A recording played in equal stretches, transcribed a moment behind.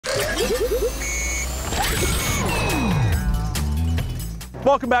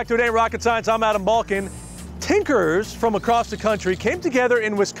Welcome back to It Ain't Rocket Science. I'm Adam Balkin. Tinkerers from across the country came together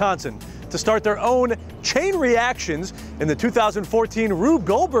in Wisconsin to start their own chain reactions in the 2014 Rube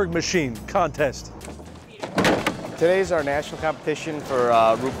Goldberg machine contest. Today's our national competition for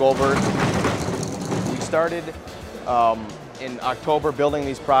Rube Goldberg. We started in October building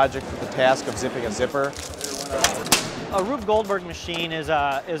these projects with the task of zipping a zipper. A Rube Goldberg machine is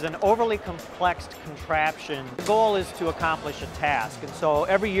an overly complex contraption. The goal is to accomplish a task, and so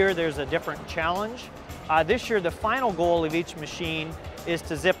every year there's a different challenge. This year the final goal of each machine is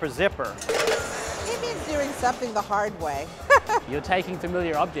to zip a zipper. It means doing something the hard way. You're taking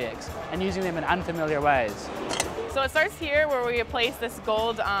familiar objects and using them in unfamiliar ways. So it starts here where we place this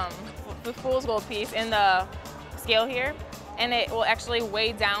gold, the fool's gold piece in the scale here, and it will actually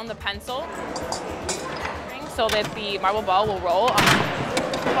weigh down the pencil so that the marble ball will roll.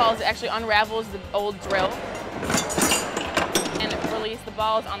 The ball actually unravels the old drill and release the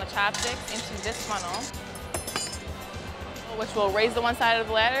balls on the chopsticks into this funnel, which will raise the one side of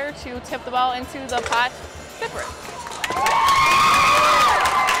the ladder to tip the ball into the pot zipper.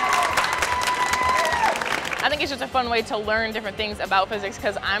 I think it's just a fun way to learn different things about physics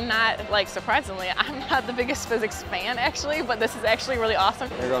because I'm not, like, surprisingly, I'm not the biggest physics fan actually, but this is actually really awesome.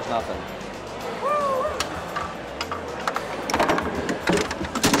 There goes nothing.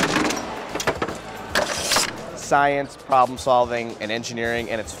 Science, problem solving, and engineering,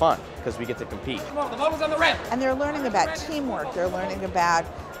 and it's fun because we get to compete. The ball's on the red. And they're learning about teamwork. They're learning about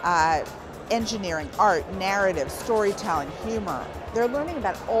engineering, art, narrative, storytelling, humor. They're learning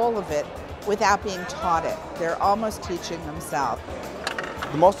about all of it without being taught it. They're almost teaching themselves.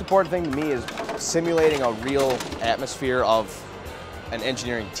 The most important thing to me is simulating a real atmosphere of an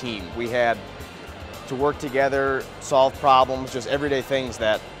engineering team. We had to work together, solve problems, just everyday things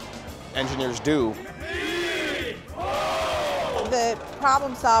that engineers do. The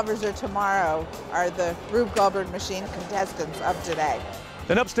problem solvers of tomorrow are the Rube Goldberg machine contestants of today.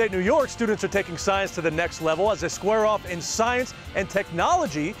 In upstate New York, students are taking science to the next level as they square off in science and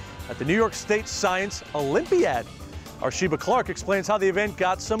technology at the New York State Science Olympiad. Our Sheba Clark explains how the event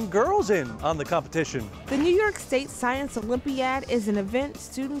got some girls in on the competition. The New York State Science Olympiad is an event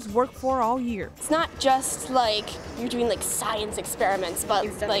students work for all year. It's not just like you're doing like science experiments, but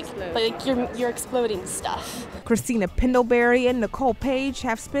like you're exploding stuff. Christina Pendlebury and Nicole Page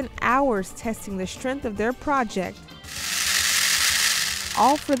have spent hours testing the strength of their project.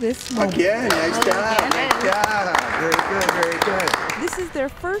 All for this moment. Again, nice job, nice job. Very good, very good. This is their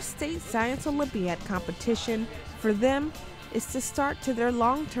first State Science Olympiad competition. For them, is to start to their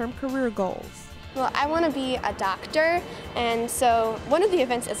long-term career goals. Well, I want to be a doctor, and so one of the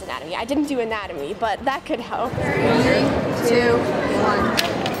events is anatomy. I didn't do anatomy, but that could help. 3, 2,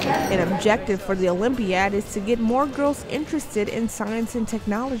 1. An objective for the Olympiad is to get more girls interested in science and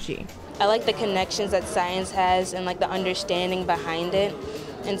technology. I like the connections that science has and like the understanding behind it.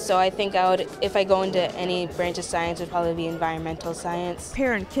 And so I think if I go into any branch of science, it would probably be environmental science.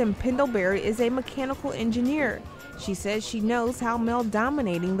 Parent Kim Pendlebury is a mechanical engineer. She says she knows how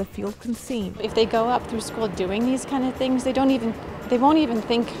male-dominating the field can seem. If they go up through school doing these kind of things, they won't even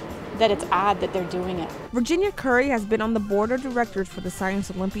think that it's odd that they're doing it. Virginia Curry has been on the board of directors for the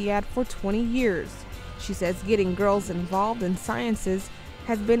Science Olympiad for 20 years. She says getting girls involved in sciences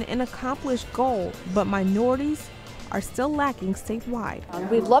has been an accomplished goal, but minorities are still lacking statewide.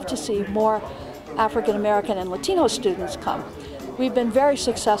 We'd love to see more African American and Latino students come. We've been very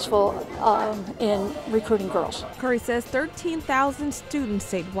successful in recruiting girls. Curry says 13,000 students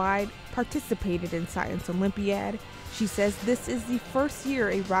statewide participated in Science Olympiad. She says this is the first year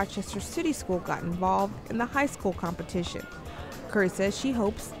a Rochester City school got involved in the high school competition. Curry says she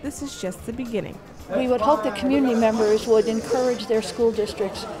hopes this is just the beginning. We would hope that community members would encourage their school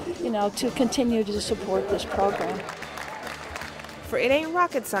districts, to continue to support this program. For It Ain't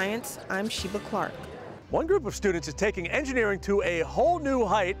Rocket Science, I'm Sheba Clark. One group of students is taking engineering to a whole new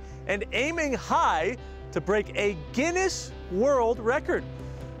height and aiming high to break a Guinness World Record.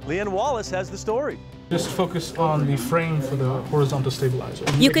 Leanne Wallace has the story. Just focus on the frame for the horizontal stabilizer.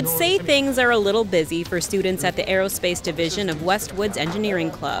 You could say things are a little busy for students at the Aerospace division of Westwood's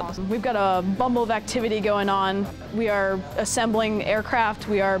Engineering Club. We've got a bumble of activity going on. We are assembling aircraft,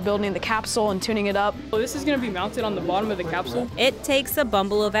 we are building the capsule and tuning it up. Well, this is going to be mounted on the bottom of the capsule. It takes a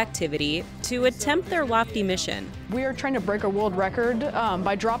bumble of activity to attempt their lofty mission. We are trying to break a world record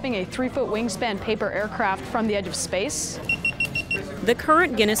by dropping a 3-foot wingspan paper aircraft from the edge of space. The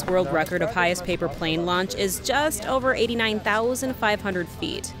current Guinness World Record of highest paper plane launch is just over 89,500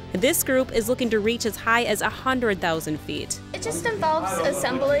 feet. This group is looking to reach as high as 100,000 feet. It just involves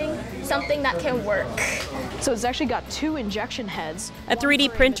assembling something that can work. So it's actually got 2 injection heads. A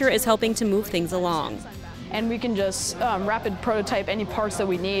 3D printer is helping to move things along. And we can just rapid prototype any parts that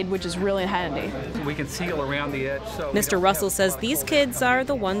we need, which is really handy. We can seal around the edge. So Mr. Russell says these kids are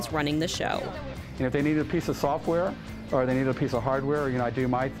the ones running the show. And if they need a piece of software or they need a piece of hardware, I do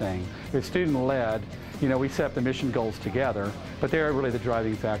my thing. It's student-led. We set the mission goals together, but they're really the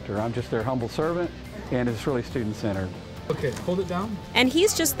driving factor. I'm just their humble servant, and it's really student-centered. Okay, hold it down. And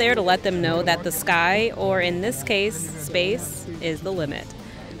he's just there to let them know that the sky, or in this case, space, is the limit.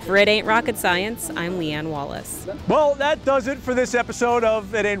 For It Ain't Rocket Science, I'm Leanne Wallace. Well, that does it for this episode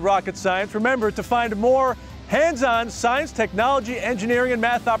of It Ain't Rocket Science. Remember, to find more hands-on science, technology, engineering, and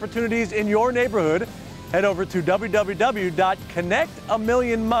math opportunities in your neighborhood, head over to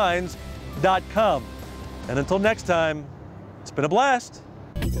www.connectamillionminds.com. And until next time, it's been a blast.